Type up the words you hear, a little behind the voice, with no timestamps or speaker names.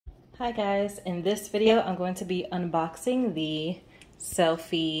Hi guys, in this video I'm going to be unboxing the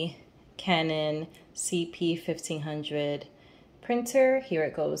Selphy Canon CP1500 printer. Here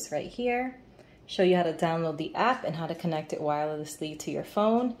it goes right here. Show you how to download the app and how to connect it wirelessly to your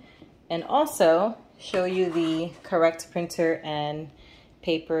phone, and also show you the correct printer and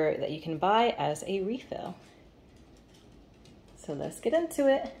paper that you can buy as a refill. So let's get into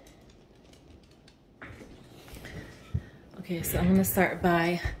it. Okay, so I'm going to start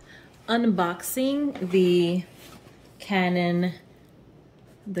by unboxing the Canon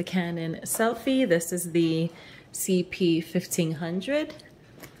Selphy. This is the CP1500,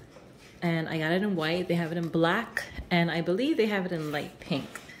 and I got it in white. They have it in black, and I believe they have it in light pink.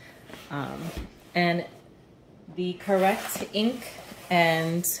 And the correct ink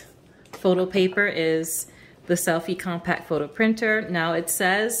and photo paper is the Selphy compact photo printer. Now it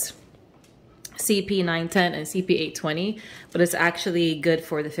says CP910 and CP820, but it's actually good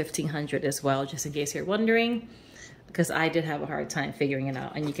for the 1500 as well, just in case you're wondering, because I did have a hard time figuring it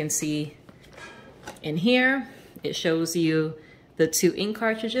out. And you can see in here, it shows you the 2 ink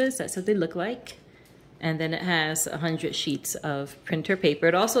cartridges. That's what they look like. And then it has 100 sheets of printer paper.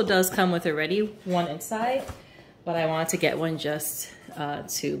 It also does come with already one inside, but I wanted to get one just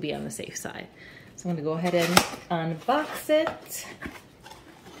to be on the safe side. So I'm gonna go ahead and unbox it.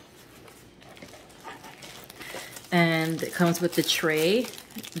 And it comes with the tray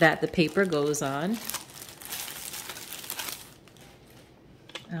that the paper goes on.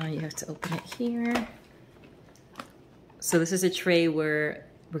 You have to open it here. So this is a tray where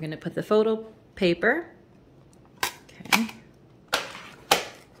we're gonna put the photo paper. Okay.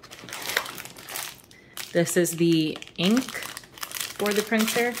 This is the ink for the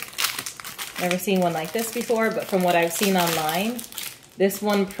printer. Never seen one like this before, but from what I've seen online, this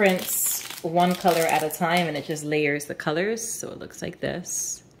one prints one color at a time, and it just layers the colors, so it looks like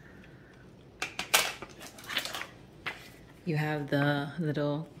this. You have the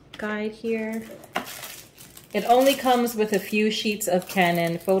little guide here. It only comes with a few sheets of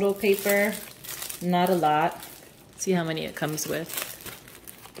Canon photo paper, not a lot. See how many it comes with.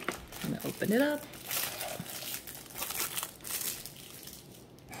 I'm gonna open it up.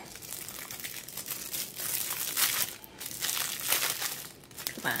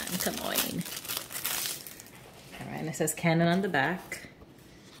 Come on. All right, and it says Canon on the back.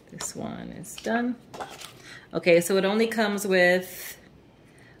 This one is done. Okay, so it only comes with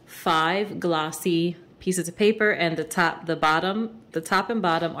 5 glossy pieces of paper, and the top and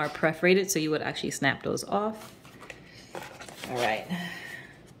bottom are perforated, so you would actually snap those off. All right.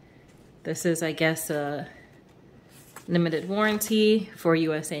 This is, I guess, a limited warranty for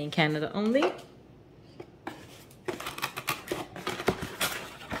USA and Canada only.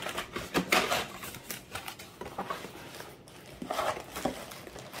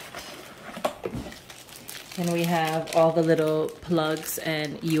 And we have all the little plugs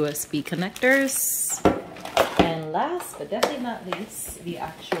and USB connectors. And last but definitely not least, the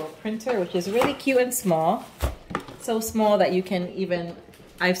actual printer, which is really cute and small. So small that you can even,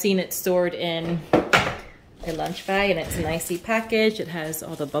 I've seen it stored in a lunch bag, and it's nicely packaged. It has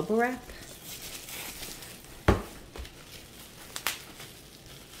all the bubble wrap.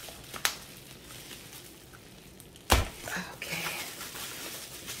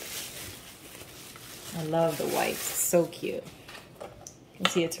 I love the white, it's so cute. You can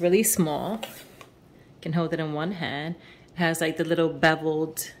see it's really small. You can hold it in one hand. It has like the little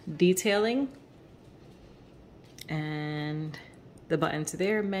beveled detailing, and the buttons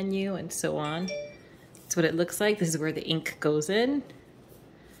there, menu, and so on. That's what it looks like. This is where the ink goes in.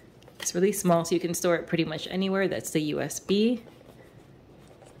 It's really small, so you can store it pretty much anywhere. That's the USB.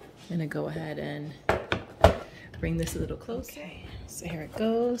 I'm gonna go ahead and bring this a little closer. Okay, so here it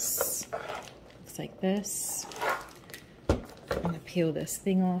goes. Looks like this. I'm gonna peel this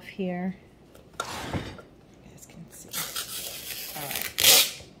thing off here. You guys can see.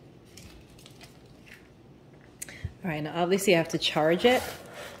 All right, now obviously I have to charge it.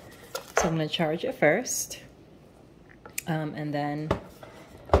 So I'm gonna charge it first. And then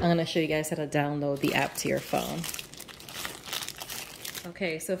I'm gonna show you guys how to download the app to your phone.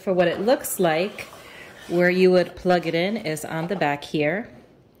 Okay, so for what it looks like, where you would plug it in is on the back here.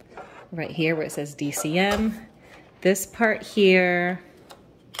 Right here where it says DCM. This part here,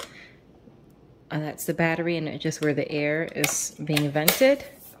 that's the battery, and it's just where the air is being vented.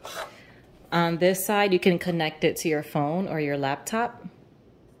 On this side, you can connect it to your phone or your laptop,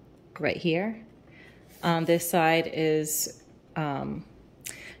 right here. On this side is, I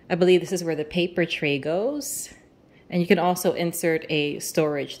believe this is where the paper tray goes. And you can also insert a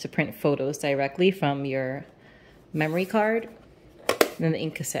storage to print photos directly from your memory card. then the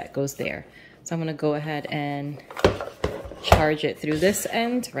ink cassette goes there. So I'm gonna go ahead and charge it through this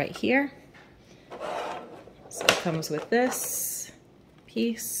end right here. So it comes with this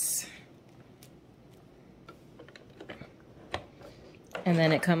piece. And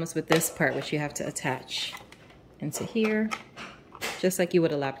then it comes with this part, which you have to attach into here, just like you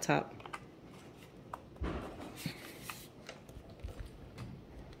would a laptop.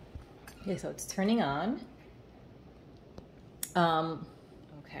 Okay, so it's turning on.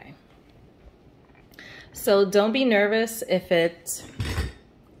 Okay. So don't be nervous if it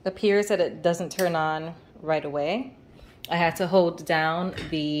appears that it doesn't turn on right away. I had to hold down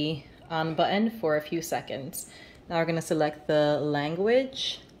the on button for a few seconds. Now we're gonna select the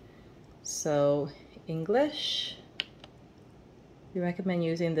language. So English. We recommend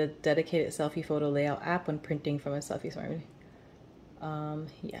using the dedicated selfie photo layout app when printing from a selfie smart.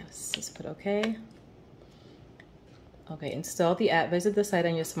 Yes, let's put okay. Okay, install the app, visit the site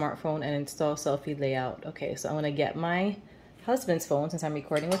on your smartphone and install selfie layout. Okay, so I'm gonna get my husband's phone since I'm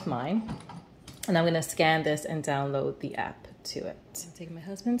recording with mine. And I'm gonna scan this and download the app to it. So I'm taking my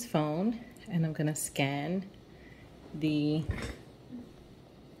husband's phone and I'm gonna scan that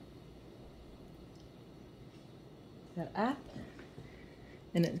app.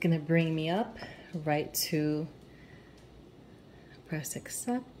 And it's gonna bring me up right to press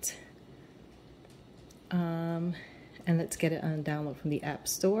accept. And let's get it on download from the App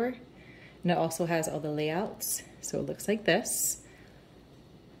Store. And it also has all the layouts. So it looks like this.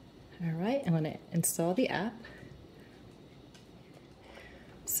 All right, I'm gonna install the app.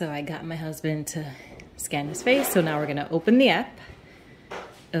 So I got my husband to scan his face. So now we're gonna open the app.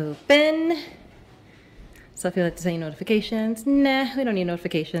 Open. So if you like to say notifications, nah, we don't need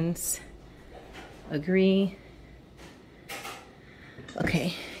notifications. Agree.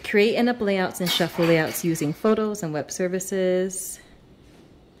 Okay, create and up layouts and shuffle layouts using photos and web services.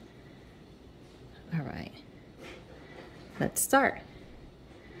 All right, let's start.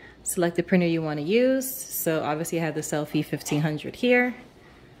 Select the printer you want to use. So obviously I have the Selphy 1500 here.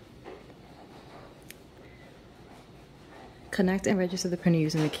 Connect and register the printer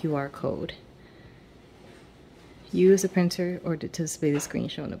using the QR code. Use the printer or to display the screen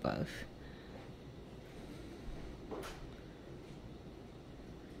shown above.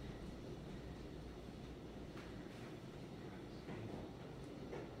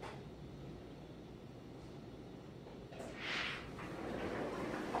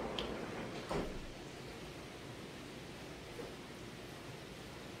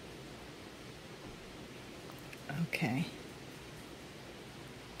 Okay.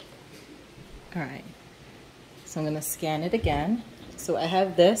 All right. So I'm going to scan it again. So I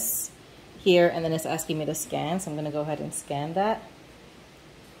have this here and then it's asking me to scan. So I'm going to go ahead and scan that.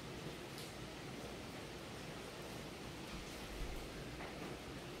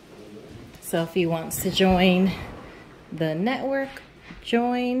 Selfie wants to join the network.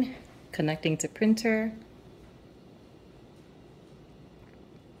 Join. Connecting to printer.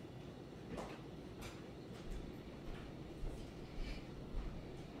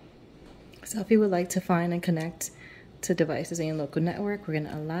 Selfie would like to find and connect to devices in your local network. We're going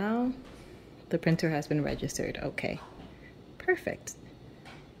to allow. The printer has been registered. Okay, perfect.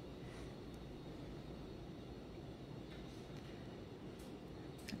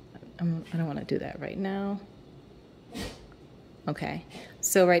 I don't want to do that right now. Okay,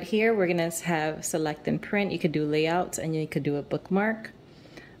 so right here we're going to have select and print. You could do layouts and you could do a bookmark.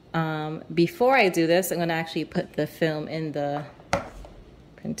 Before I do this, I'm going to actually put the film in the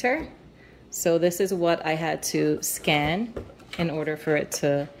printer. So this is what I had to scan in order for it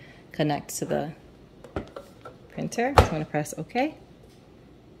to connect to the printer. So I'm going to press OK.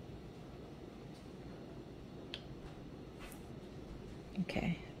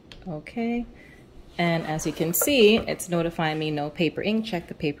 Okay, OK. And as you can see, it's notifying me no paper ink. Check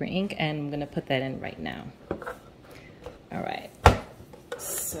the paper ink, and I'm going to put that in right now. All right.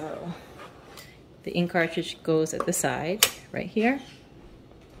 So the ink cartridge goes at the side right here.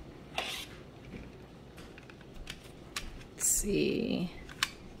 See,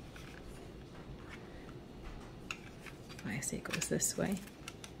 I see it goes this way.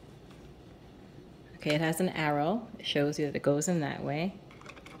 Okay, it has an arrow. It shows you that it goes in that way.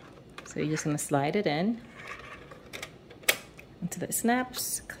 So you're just going to slide it in until it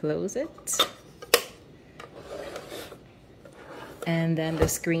snaps. Close it. And then the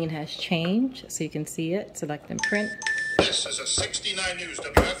screen has changed, so you can see it. Select and print. This is a 69 News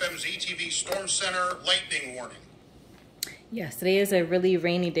WFMZ TV Storm Center lightning warning. Yes, today is a really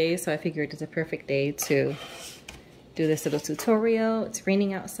rainy day, so I figured it's a perfect day to do this little tutorial. It's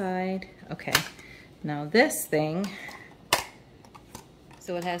raining outside. Okay, now this thing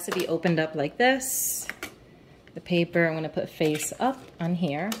So it has to be opened up like this. The paper, I'm gonna put face up on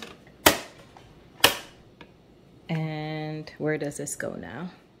here. And where does this go now?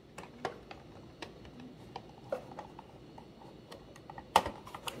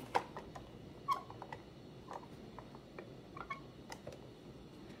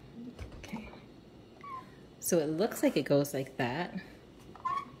 Okay. So it looks like it goes like that.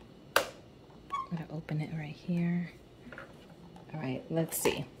 I'm gonna open it right here. All right, let's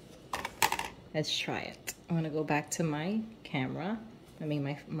see. Let's try it. I'm gonna go back to my camera. I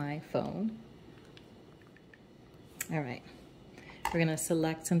mean my phone. All right, we're gonna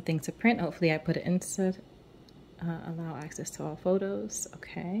select something to print. Hopefully I put it insert, allow access to all photos,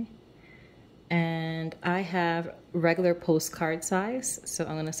 okay. And I have regular postcard size, so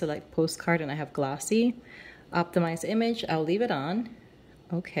I'm gonna select postcard and I have glossy. Optimize image, I'll leave it on,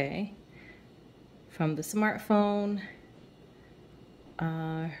 okay. From the smartphone,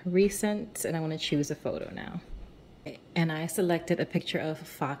 recent, and I wanna choose a photo now. And I selected a picture of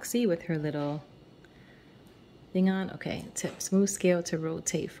Foxy with her little thing on. Okay, tip, smooth scale to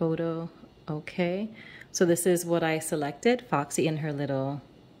rotate photo. Okay, so this is what I selected, Foxy in her little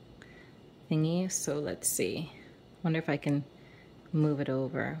thingy. So let's see, wonder if I can move it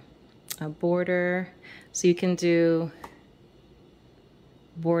over. A border, so you can do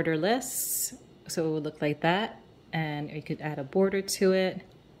borderless, so it would look like that, and you could add a border to it.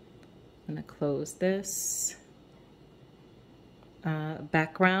 I'm gonna close this.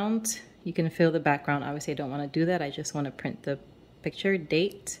 Background, you can fill the background. Obviously I don't want to do that, I just want to print the picture.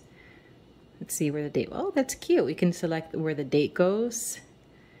 Date, let's see where the date, oh that's cute, you can select where the date goes.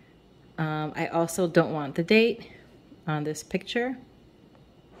 I also don't want the date on this picture.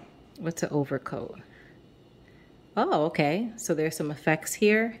 What's an overcoat? Oh, okay, so there's some effects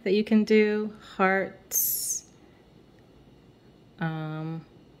here that you can do. Hearts.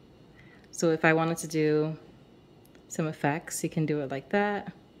 So if I wanted to do some effects, you can do it like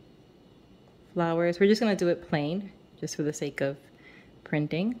that. Flowers, we're just gonna do it plain, just for the sake of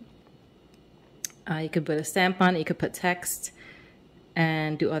printing. You could put a stamp on it, you could put text,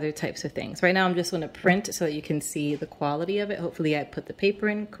 and do other types of things. Right now I'm just gonna print so that you can see the quality of it. Hopefully I put the paper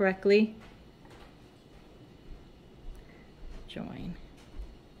in correctly. Join.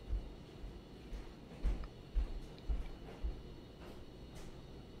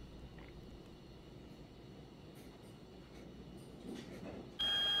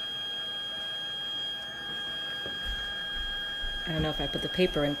 I don't know if I put the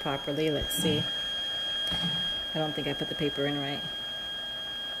paper in properly. Let's see. I don't think I put the paper in right.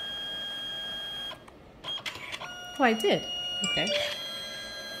 Oh, I did. Okay.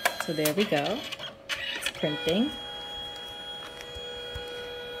 So there we go. It's printing.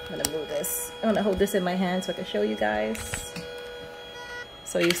 I'm gonna move this. I'm gonna hold this in my hand so I can show you guys.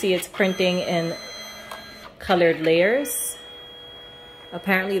 So you see it's printing in colored layers.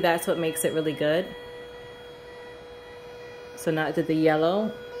 Apparently that's what makes it really good. So now I did the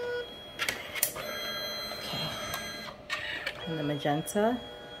yellow. Okay. And the magenta.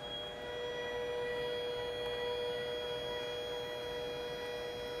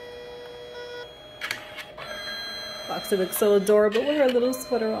 Foxy looks so adorable with her little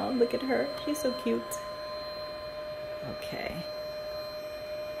sweater on. Look at her. She's so cute. Okay.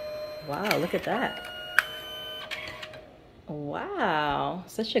 Wow, look at that. Wow,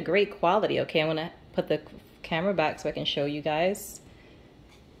 such a great quality. Okay, I'm gonna put the camera back so I can show you guys.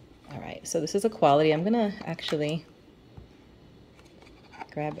 All right, so this is a quality. I'm gonna actually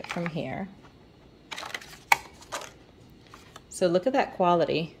grab it from here. So look at that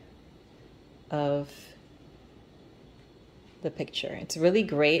quality of the picture. It's really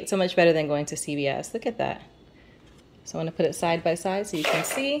great, so much better than going to CVS. Look at that. So I'm gonna put it side by side so you can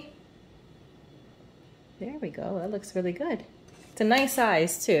see. There we go, that looks really good. It's a nice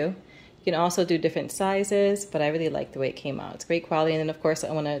size too. You can also do different sizes, but I really like the way it came out. It's great quality, and then of course I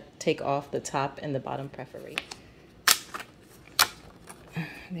wanna take off the top and the bottom periphery.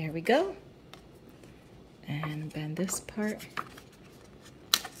 There we go. And bend this part.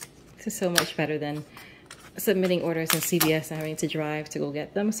 This is so much better than submitting orders in CVS and having to drive to go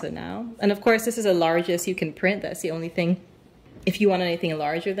get them. So now, and of course this is the largest you can print. That's the only thing. If you want anything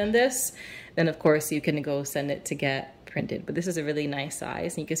larger than this, then of course you can go send it to get printed. But this is a really nice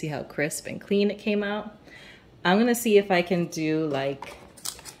size, and you can see how crisp and clean it came out. I'm gonna see if I can do like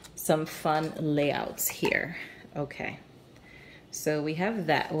some fun layouts here. Okay, so we have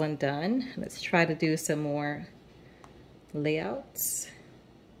that one done. Let's try to do some more layouts.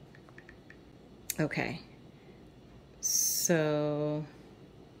 Okay. So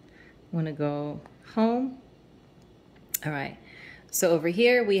I want to go home. All right, So over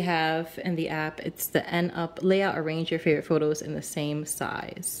here we have in the app, it's the End Up layout, arrange your favorite photos in the same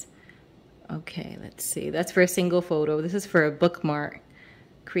size. Okay, let's see. That's for a single photo. This is for a bookmark.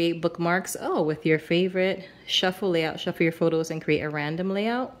 Create bookmarks. Oh, with your favorite. Shuffle layout, shuffle your photos and create a random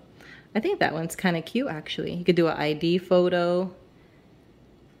layout. I think that one's kind of cute actually. You could do an ID photo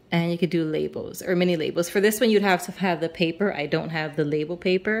and you could do labels or mini labels. For this one, you'd have to have the paper. I don't have the label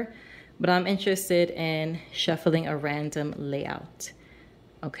paper. But I'm interested in shuffling a random layout.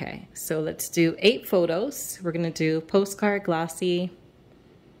 Okay, so let's do 8 photos. We're gonna do postcard, glossy,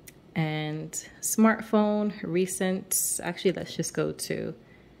 and smartphone, recent. Actually, let's just go to,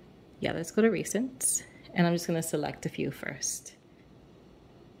 yeah, let's go to recent. And I'm just gonna select a few first.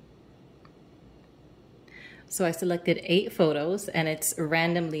 So I selected 8 photos and it's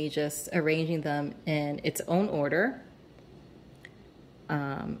randomly just arranging them in its own order.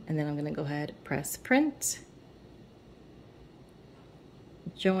 And then I'm gonna go ahead, press print,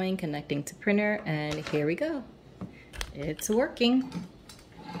 join, connecting to printer, and here we go. It's working.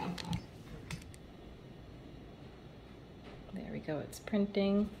 There we go, it's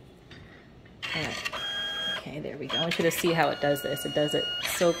printing. All right. Okay, there we go. I want you to see how it does this. It does it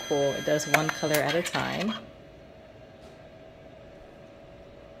so cool. It does one color at a time.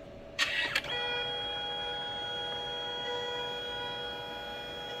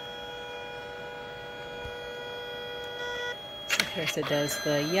 First it does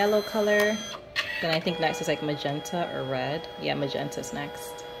the yellow color, then I think next is like magenta or red. Yeah, magenta's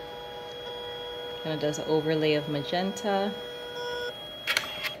next. Then it does an overlay of magenta.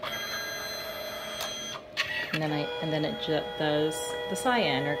 And then it does the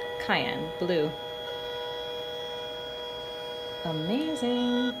cyan or cayenne blue.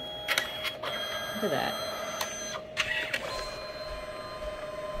 Amazing. Look at that.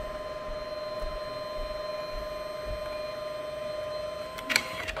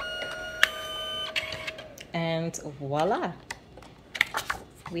 And voila,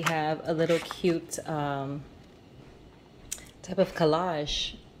 we have a little cute type of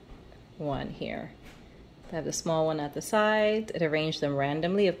collage one here. I have the small one at the side. It arranged them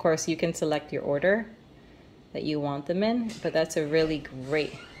randomly. Of course, you can select your order that you want them in, but that's a really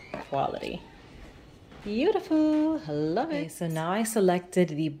great quality. Beautiful, I love it. Okay, so now I selected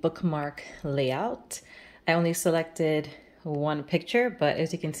the bookmark layout. I only selected one picture, but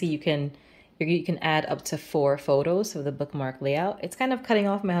as you can see, you can add up to 4 photos of the bookmark layout. It's kind of cutting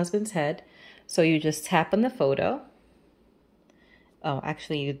off my husband's head. So you just tap on the photo. Oh,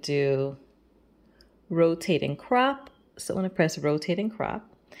 actually you do rotate and crop. So I'm gonna press rotate and crop.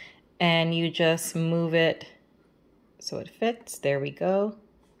 And you just move it so it fits. There we go.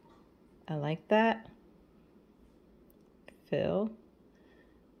 I like that. Fill.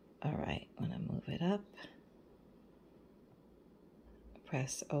 All right, I'm gonna move it up.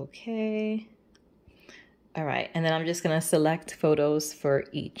 Press OK. All right, and then I'm just gonna select photos for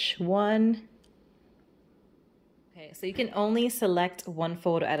each one. Okay, so you can only select one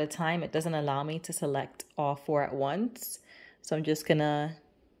photo at a time. It doesn't allow me to select all 4 at once. So I'm just gonna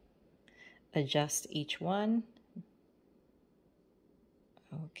adjust each one.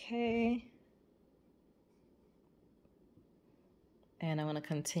 Okay. And I'm gonna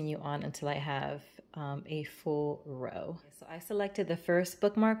continue on until I have a full row. So I selected the first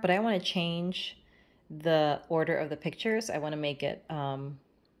bookmark, but I wanna change the order of the pictures. I wanna make it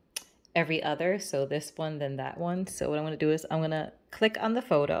every other. So this one, then that one. So what I'm gonna do is I'm gonna click on the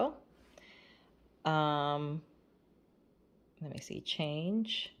photo. Let me see,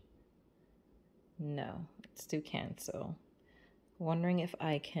 change. No, let's do cancel. Wondering if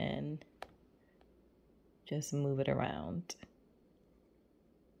I can just move it around.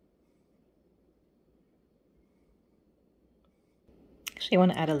 Actually, I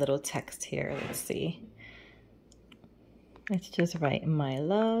want to add a little text here. Let's see. Let's just write my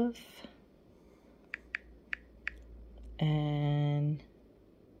love. And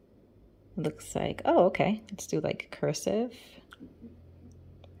it looks like, oh, okay. Let's do like cursive.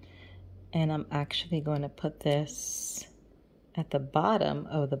 And I'm actually going to put this at the bottom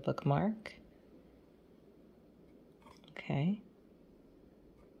of the bookmark. Okay.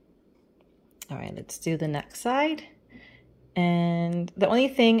 All right, let's do the next side. And the only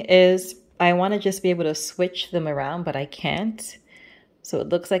thing is I want to just be able to switch them around, but I can't. So it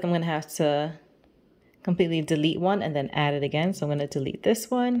looks like I'm going to have to completely delete one and then add it again. So I'm going to delete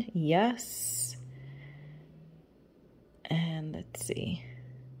this one. Yes. And let's see.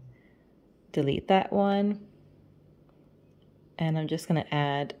 Delete that one. And I'm just going to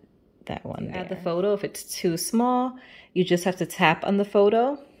add that one there. Add the photo. If it's too small, you just have to tap on the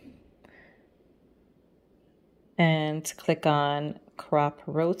photo and click on crop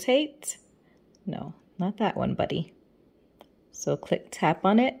rotate. No, not that one, buddy. So tap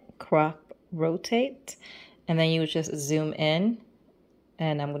on it, crop rotate, and then you just zoom in,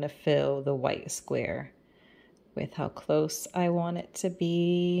 and I'm going to fill the white square with how close I want it to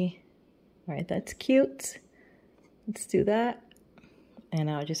be. All right, that's cute. Let's do that. And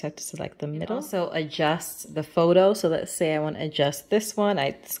I'll just have to select the middle. Also adjust the photo. So let's say I want to adjust this one.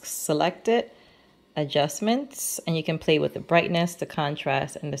 I select it, adjustments, and you can play with the brightness, the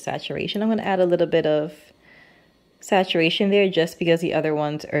contrast, and the saturation. I'm going to add a little bit of saturation there just because the other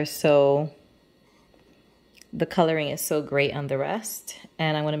ones are the coloring is so great on the rest.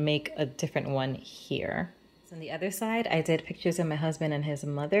 And I'm going to make a different one here. So on the other side, I did pictures of my husband and his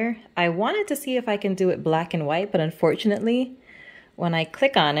mother. I wanted to see if I can do it black and white, but unfortunately, when I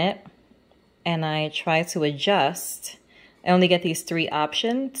click on it and I try to adjust, I only get these 3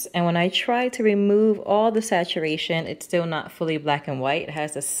 options. And when I try to remove all the saturation, it's still not fully black and white. It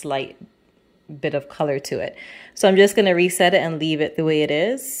has a slight bit of color to it. So I'm just going to reset it and leave it the way it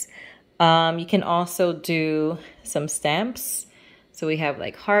is. You can also do some stamps. So we have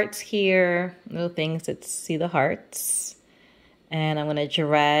like hearts here, little things that see the hearts. And I'm going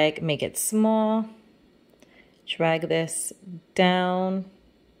to make it small. Drag this down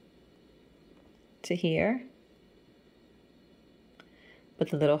to here. Put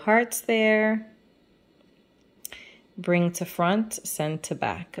the little hearts there. Bring to front, send to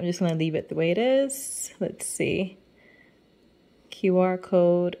back. I'm just going to leave it the way it is. Let's see. QR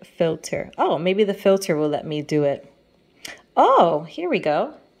code filter. Oh, maybe the filter will let me do it. Oh, here we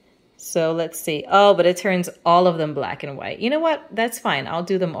go. So let's see. Oh, but it turns all of them black and white. You know what? That's fine. I'll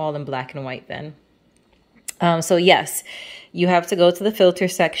do them all in black and white then. So yes, you have to go to the filter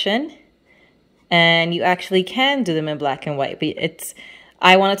section and you actually can do them in black and white, but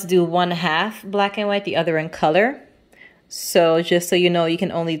I wanted to do 1/2 black and white, the other in color. So just so you know, you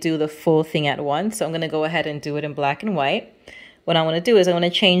can only do the full thing at once. So I'm going to go ahead and do it in black and white. What I want to do is I want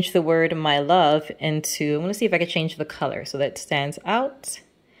to change the word my love into, I'm going to see if I can change the color so that it stands out.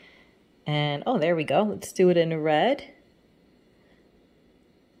 And oh, there we go. Let's do it in red.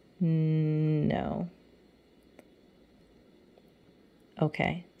 No.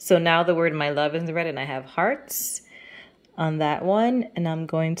 Okay, so now the word my love is red and I have hearts on that one. And I'm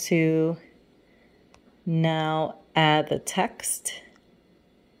going to now add the text.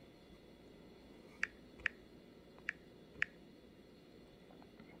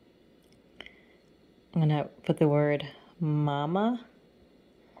 I'm gonna put the word mama.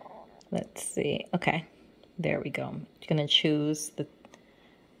 Let's see. Okay, there we go. I'm gonna choose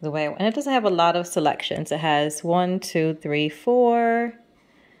the way, and it doesn't have a lot of selections. It has 1, 2, 3, 4.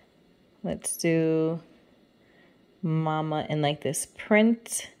 Let's do mama in like this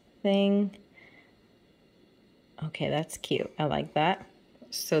print thing. Okay, that's cute. I like that.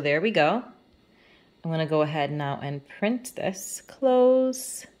 So there we go. I'm gonna go ahead now and print this.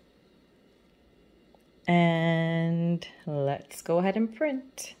 Close. And let's go ahead and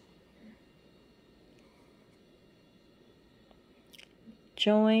print.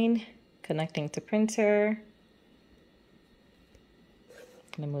 Join, connecting to printer.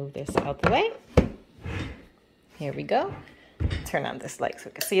 I'm gonna move this out the way. Here we go. Turn on this light so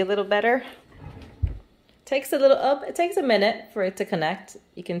we can see a little better. Takes it takes a minute for it to connect.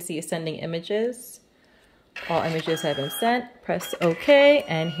 You can see sending images. All images have been sent. Press OK,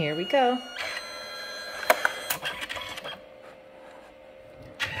 and here we go.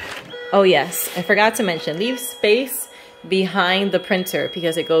 Oh yes, I forgot to mention, leave space behind the printer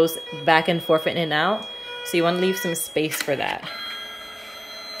because it goes back and forth in and out. So you want to leave some space for that.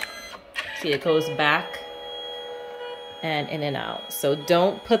 See, it goes back and in and out. So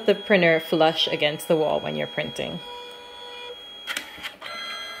don't put the printer flush against the wall when you're printing.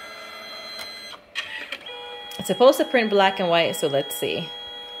 It's supposed to print black and white, so let's see.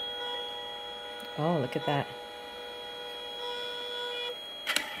 Oh, look at that.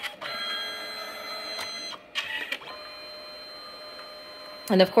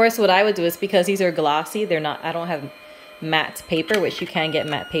 And of course, what I would do is, because these are glossy, I don't have matte paper, which you can get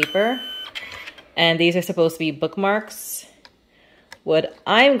matte paper. And these are supposed to be bookmarks. What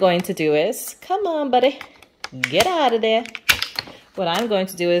I'm going to do is, come on, buddy, get out of there. What I'm going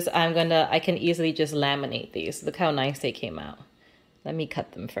to do is I can easily just laminate these. Look how nice they came out. Let me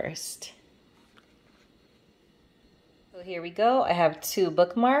cut them first. So here we go. I have 2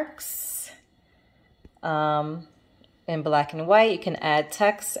 bookmarks. In black and white, you can add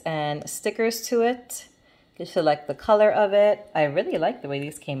text and stickers to it. You can select the color of it. I really like the way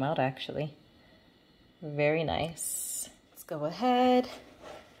these came out, actually. Very nice. Let's go ahead.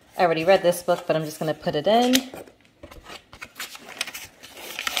 I already read this book, but I'm just going to put it in.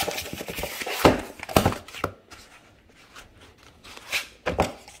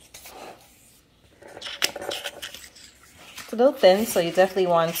 little thin, so you definitely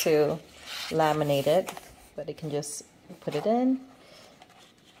want to laminate it, but you can just put it in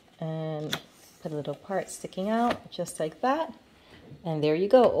and put a little part sticking out just like that, and there you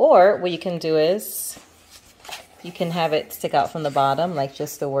go. Or what you can do is you can have it stick out from the bottom, like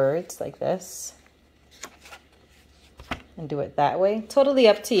just the words like this, and do it that way. Totally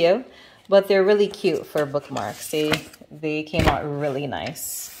up to you, but they're really cute for bookmarks. They came out really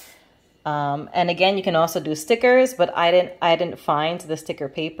nice. And again, you can also do stickers, but I didn't find the sticker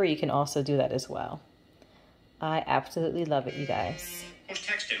paper. You can also do that as well. I absolutely love it, you guys. Who's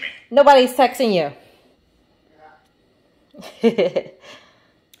texting me? Nobody's texting you.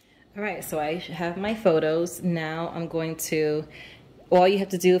 All right, so I have my photos. Now I'm going to, all you have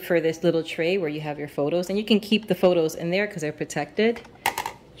to do for this little tray where you have your photos, and you can keep the photos in there because they're protected.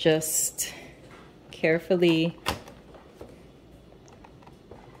 Just carefully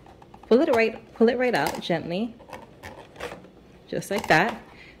pull it right out gently, just like that.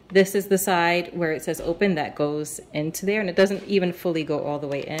 This is the side where it says open that goes into there, and it doesn't even fully go all the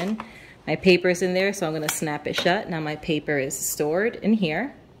way in. My paper is in there, so I'm going to snap it shut. Now my paper is stored in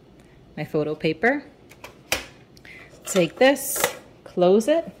here, my photo paper. Take this, close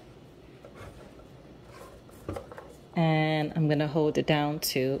it, and I'm going to hold it down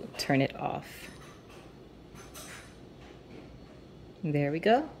to turn it off. There we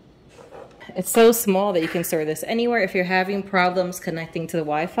go. It's so small that you can store this anywhere. If you're having problems connecting to the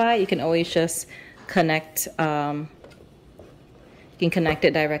Wi-Fi, you can always just connect, you can connect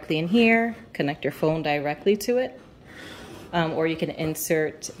it directly in here, connect your phone directly to it, or you can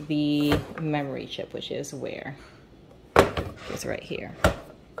insert the memory chip, which is where? It's right here.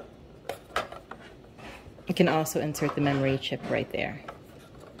 You can also insert the memory chip right there.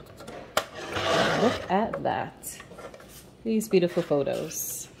 Look at that. These beautiful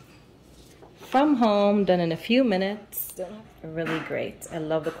photos. From home, done in a few minutes. Really great. I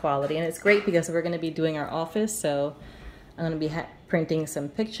love the quality, and it's great because we're going to be doing our office, so I'm going to be printing some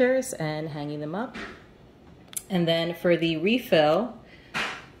pictures and hanging them up. And then for the refill,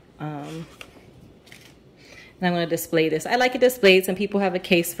 and I'm going to display this. I like it displayed. Some people have a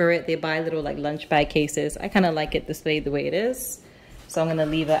case for it. They buy little like lunch bag cases. I kind of like it displayed the way it is, so I'm going to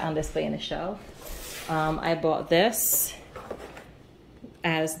leave it on display in the shelf. I bought this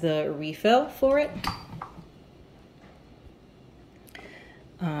as the refill for it.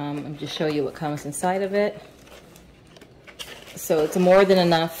 I'm just show you what comes inside of it. So it's more than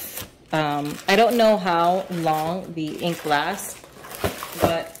enough. I don't know how long the ink lasts,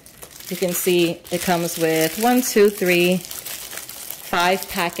 but you can see it comes with 5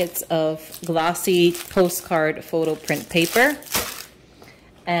 packets of glossy postcard photo print paper.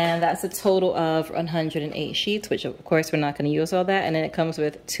 And that's a total of 108 sheets, which of course we're not going to use all that. And then it comes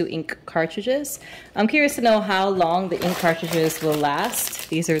with 2 ink cartridges. I'm curious to know how long the ink cartridges will last.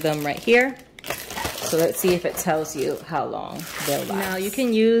 These are them right here. So let's see if it tells you how long they'll last. Now you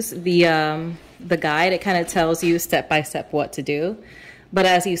can use the guide. It kind of tells you step by step what to do. But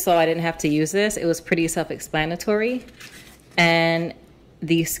as you saw, I didn't have to use this. It was pretty self-explanatory. And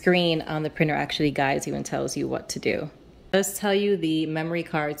the screen on the printer actually guides you and tells you what to do. Let's tell you the memory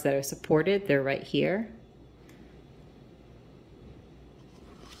cards that are supported. They're right here.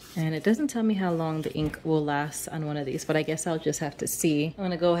 And it doesn't tell me how long the ink will last on one of these, but I guess I'll just have to see. I'm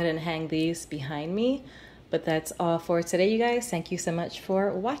gonna go ahead and hang these behind me. But that's all for today, you guys. Thank you so much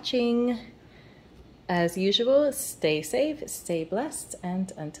for watching. As usual, stay safe, stay blessed,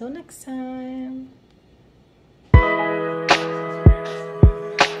 and until next time.